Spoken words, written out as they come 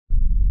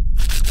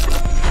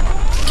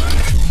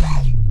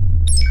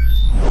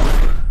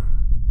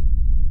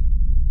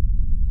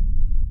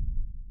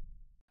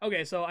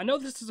Okay, so I know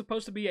this is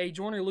supposed to be a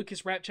Joyner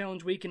Lucas rap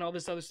challenge week and all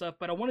this other stuff,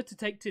 but I wanted to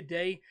take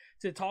today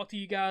to talk to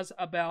you guys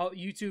about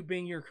YouTube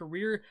being your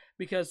career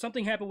because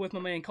something happened with my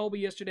man Colby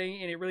yesterday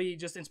and it really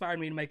just inspired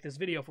me to make this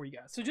video for you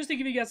guys. So just to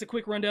give you guys a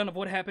quick rundown of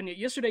what happened,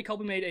 yesterday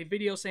Colby made a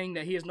video saying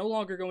that he is no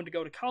longer going to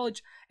go to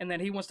college and that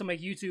he wants to make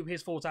YouTube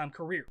his full-time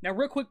career. Now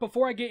real quick,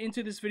 before I get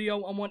into this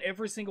video, I want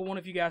every single one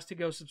of you guys to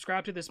go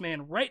subscribe to this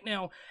man right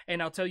now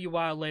and I'll tell you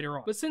why later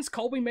on. But since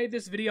Colby made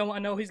this video, I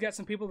know he's got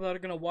some people that are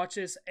going to watch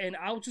this and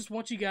I'll just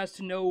want you guys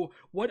to know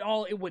what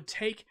all it would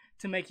take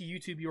to make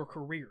YouTube your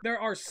career. There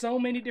are so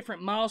many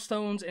different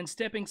milestones and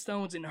stepping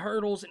stones and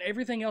hurdles and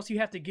everything else you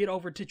have to get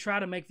over to try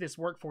to make this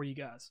work for you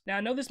guys. Now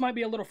I know this might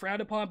be a little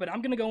frowned upon, but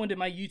I'm going to go into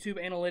my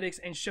YouTube analytics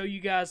and show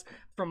you guys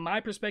from my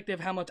perspective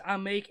how much I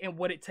make and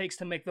what it takes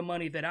to make the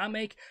money that I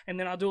make, and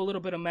then I'll do a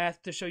little bit of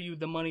math to show you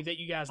the money that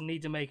you guys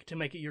need to make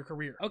it your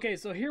career. Okay,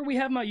 so here we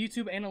have my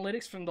YouTube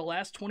analytics from the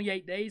last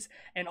 28 days,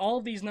 and all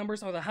of these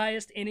numbers are the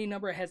highest any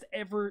number has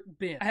ever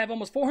been. I have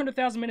almost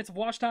 400,000 minutes of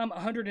watch time,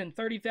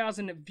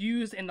 130,000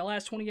 views in the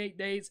last 28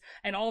 days,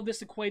 and all of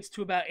this equates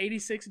to about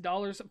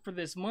 $86 for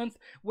this month,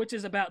 which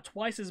is about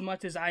twice as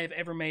much as I have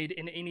ever made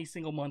in any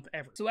single month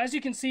ever. So as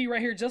you can see right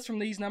here, just from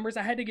these numbers,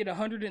 I had to get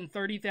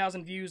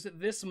 130,000 views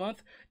this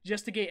month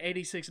just to get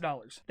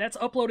 $86. That's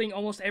uploading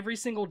almost every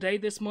single day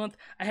this month.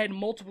 I had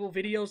multiple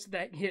videos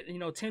that hit,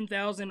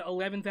 10,000,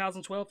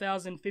 11,000,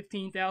 12,000,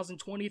 15,000,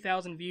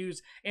 20,000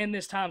 views in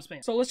this time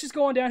span. So let's just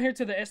go on down here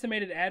to the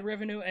estimated ad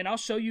revenue, and I'll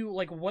show you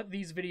like what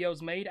these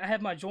videos made. I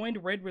have my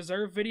joined Red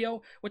Reserve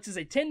video, which is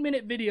a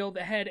 10-minute video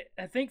that had,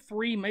 I think,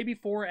 3, maybe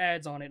 4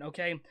 ads on it,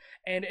 okay?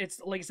 And it's,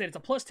 like I said, it's a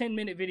plus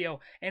 10-minute video,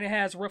 and it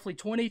has roughly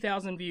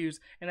 20,000 views,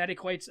 and that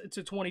equates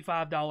to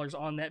 $25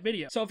 on that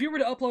video. So if you were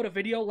to upload a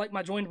video like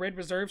my joined Red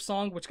Reserve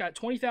song, which got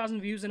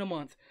 20,000 views in a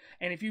month,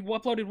 and if you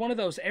uploaded one of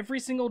those every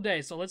single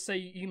day, so let's say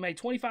you made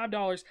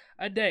 $25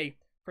 a day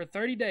for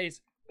 30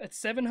 days, that's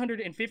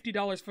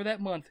 $750 for that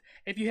month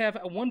if you have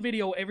one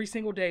video every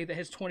single day that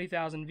has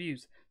 20,000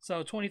 views.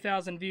 So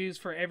 20,000 views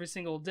for every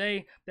single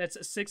day, that's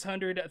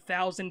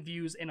 600,000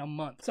 views in a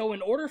month. So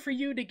in order for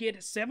you to get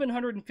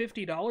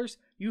 $750,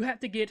 you have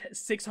to get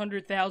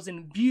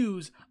 600,000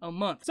 views a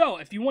month. So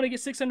if you want to get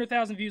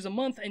 600,000 views a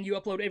month and you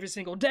upload every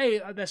single day,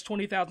 that's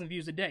 20,000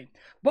 views a day.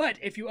 But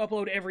if you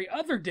upload every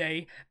other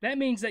day, that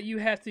means that you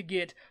have to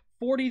get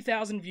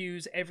 40,000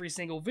 views every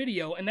single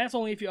video, and that's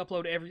only if you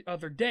upload every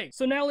other day.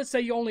 So now let's say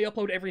you only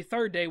upload every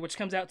third day, which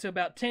comes out to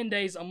about 10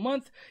 days a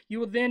month. You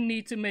will then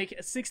need to make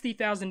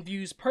 60,000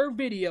 views per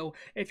video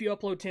if you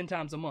upload 10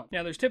 times a month.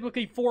 Now there's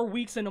typically 4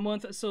 weeks in a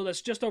month, so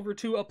that's just over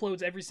 2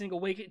 uploads every single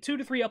week, 2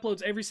 to 3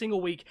 uploads every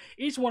single week.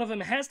 Each one of them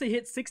has to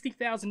hit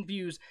 60,000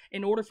 views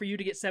in order for you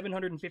to get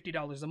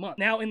 $750 a month.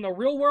 Now in the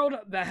real world,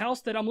 the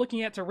house that I'm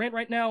looking at to rent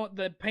right now,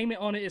 the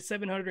payment on it is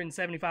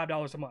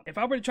 $775 a month. If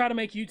I were to try to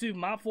make YouTube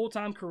my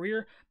full-time career,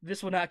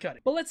 this will not cut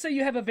it. But let's say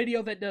you have a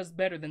video that does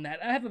better than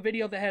that. I have a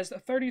video that has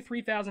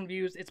 33,000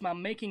 views. It's my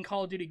making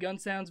Call of Duty gun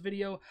sounds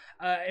video.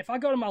 If I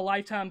go to my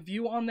lifetime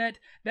view on that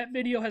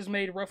video has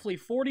made roughly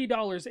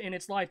 $40 in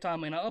its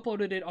lifetime, and I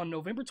uploaded it on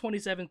November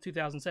 27th,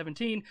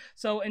 2017.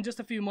 So in just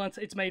a few months,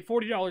 it's made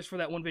 $40 for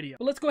that one video.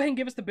 But let's go ahead and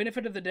give us the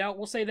benefit of the doubt.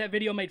 We'll say that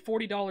video made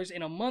 $40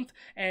 in a month,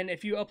 and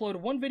if you upload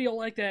one video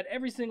like that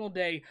every single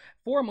day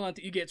for a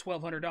month, you get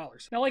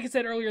 $1,200. Now, like I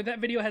said earlier, that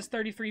video has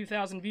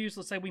 33,000 views.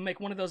 Let's say we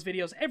make one of those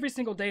videos every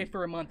single day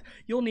for a month.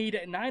 You'll need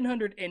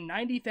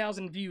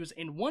 990,000 views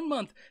in 1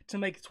 month to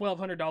make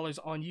 $1,200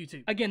 on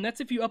YouTube. Again,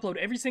 that's if you upload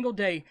every single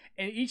day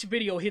and each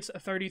video hits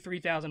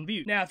 33,000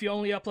 views. Now, if you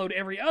only upload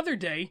every other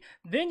day,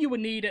 then you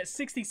would need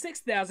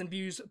 66,000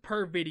 views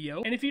per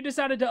video. And if you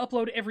decided to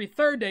upload every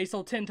third day,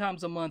 so 10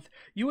 times a month,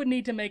 you would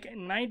need to make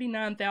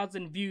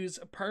 99,000 views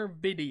per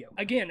video.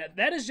 Again,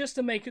 that is just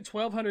to make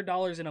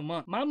 $1,200 in a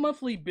month. My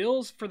monthly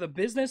bills for the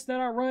business that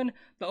I run,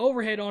 the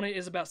overhead on it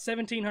is about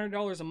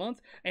 $1,700 a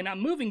month, and I'm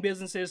moving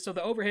businesses, so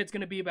the overhead's going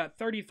to be about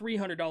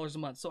 $3,300 a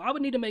month. So I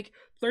would need to make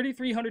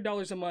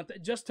 $3,300 a month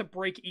just to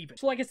break even.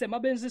 So like I said, my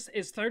business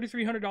is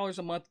 $3,300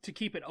 a month to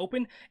keep it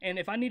open, and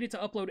if I needed to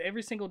upload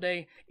every single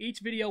day,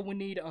 each video would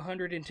need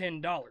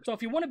 $110. So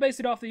if you want to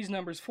base it off these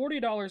numbers,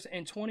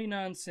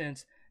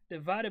 $40.29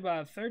 divided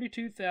by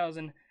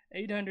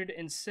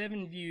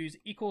 32,807 views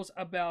equals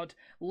about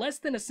less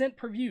than a cent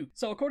per view.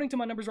 So according to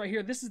my numbers right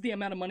here, this is the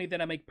amount of money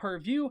that I make per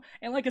view.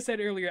 And like I said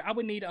earlier, I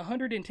would need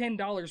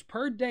 $110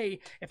 per day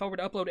if I were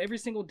to upload every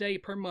single day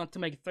per month to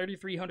make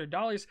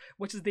 $3,300,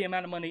 which is the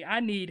amount of money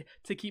I need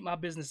to keep my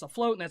business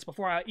afloat. And that's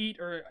before I eat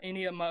or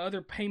any of my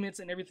other payments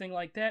and everything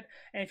like that.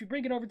 And if you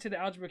bring it over to the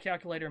algebra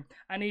calculator,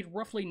 I need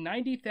roughly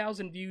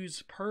 90,000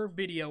 views per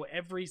video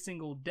every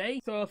single day.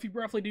 So if you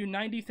roughly do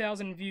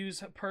 90,000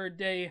 views per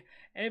day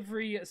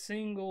every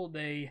single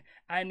day,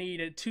 I need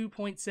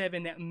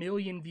 2.7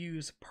 million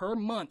views per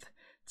month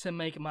to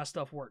make my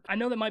stuff work. I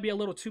know that might be a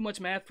little too much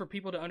math for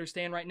people to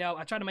understand right now.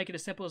 I try to make it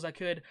as simple as I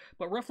could,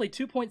 but roughly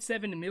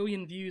 2.7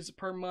 million views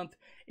per month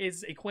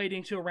is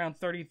equating to around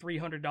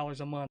 $3,300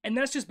 a month. And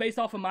that's just based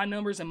off of my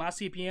numbers and my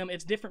CPM.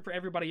 It's different for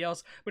everybody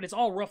else, but it's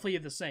all roughly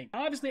the same.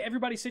 Obviously,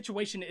 everybody's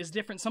situation is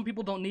different. Some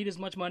people don't need as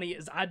much money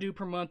as I do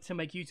per month to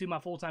make YouTube my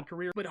full-time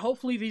career, but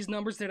hopefully these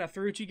numbers that I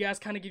threw at you guys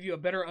kind of give you a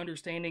better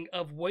understanding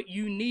of what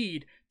you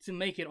need to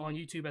make it on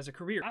YouTube as a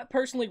career. I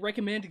personally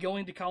recommend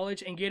going to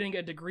college and getting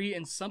a degree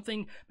in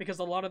something, because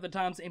a lot of the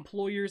times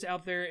employers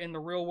out there in the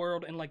real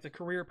world and like the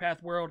career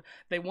path world,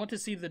 they want to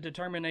see the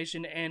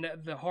determination and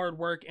the hard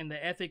work and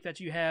the ethic that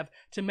you have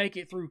to make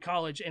it through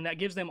college, and that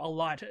gives them a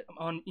lot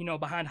on, you know,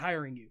 behind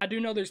hiring you. I do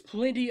know there's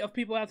plenty of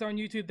people out there on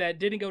YouTube that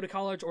didn't go to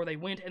college, or they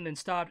went and then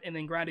stopped and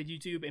then grinded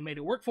YouTube and made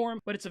it work for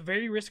them, but it's a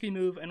very risky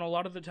move, and a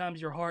lot of the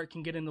times your heart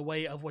can get in the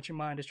way of what your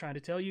mind is trying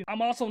to tell you.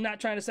 I'm also not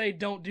trying to say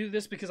don't do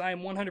this, because I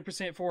am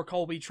 100% for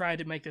Colby trying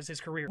to make this his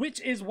career, which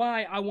is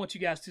why I want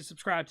you guys to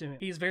subscribe to him.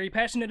 He's very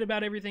passionate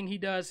about everything he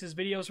does. His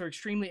videos are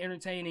extremely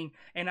entertaining,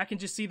 and I can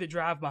just see the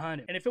drive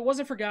behind it. And if it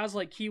wasn't for guys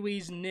like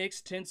Kiwiz,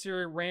 Nix,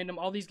 Tensor, Randumb,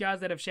 all these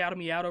guys that have shouted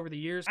me out over the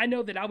years, I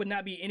know that I would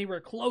not be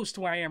anywhere close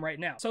to where I am right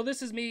now. So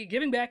this is me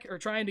giving back, or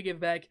trying to give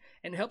back,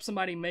 and help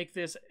somebody make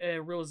this a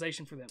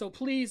realization for them. So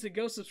please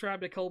go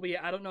subscribe to Colby.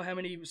 I don't know how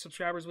many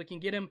subscribers we can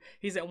get him.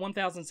 He's at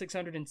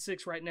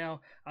 1,606 right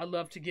now. I'd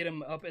love to get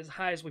him up as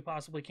high as we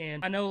possibly can.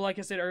 I know, like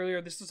I said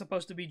earlier, this is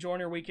supposed to be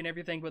Joyner week and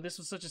everything, but this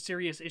was such a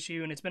serious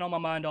issue, and it's been on my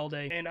mind all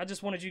day, and I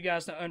just wanted you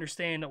guys to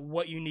understand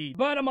what you need.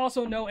 But I'm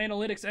also no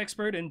analytics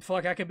expert, and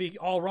fuck, I could be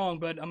all wrong,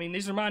 but I mean,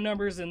 these are my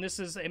numbers, and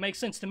it makes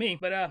sense to me.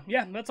 But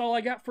yeah, that's all I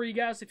got for you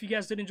guys. If you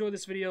guys did enjoy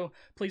this video,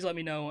 please let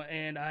me know,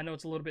 and I know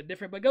it's a little bit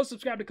different, but go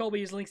subscribe to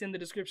Colby. His link's in the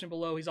description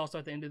below. He's also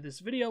at the end of this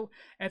video,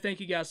 and thank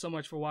you guys so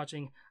much for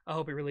watching. I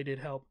hope it really did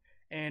help,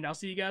 and I'll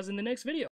see you guys in the next video.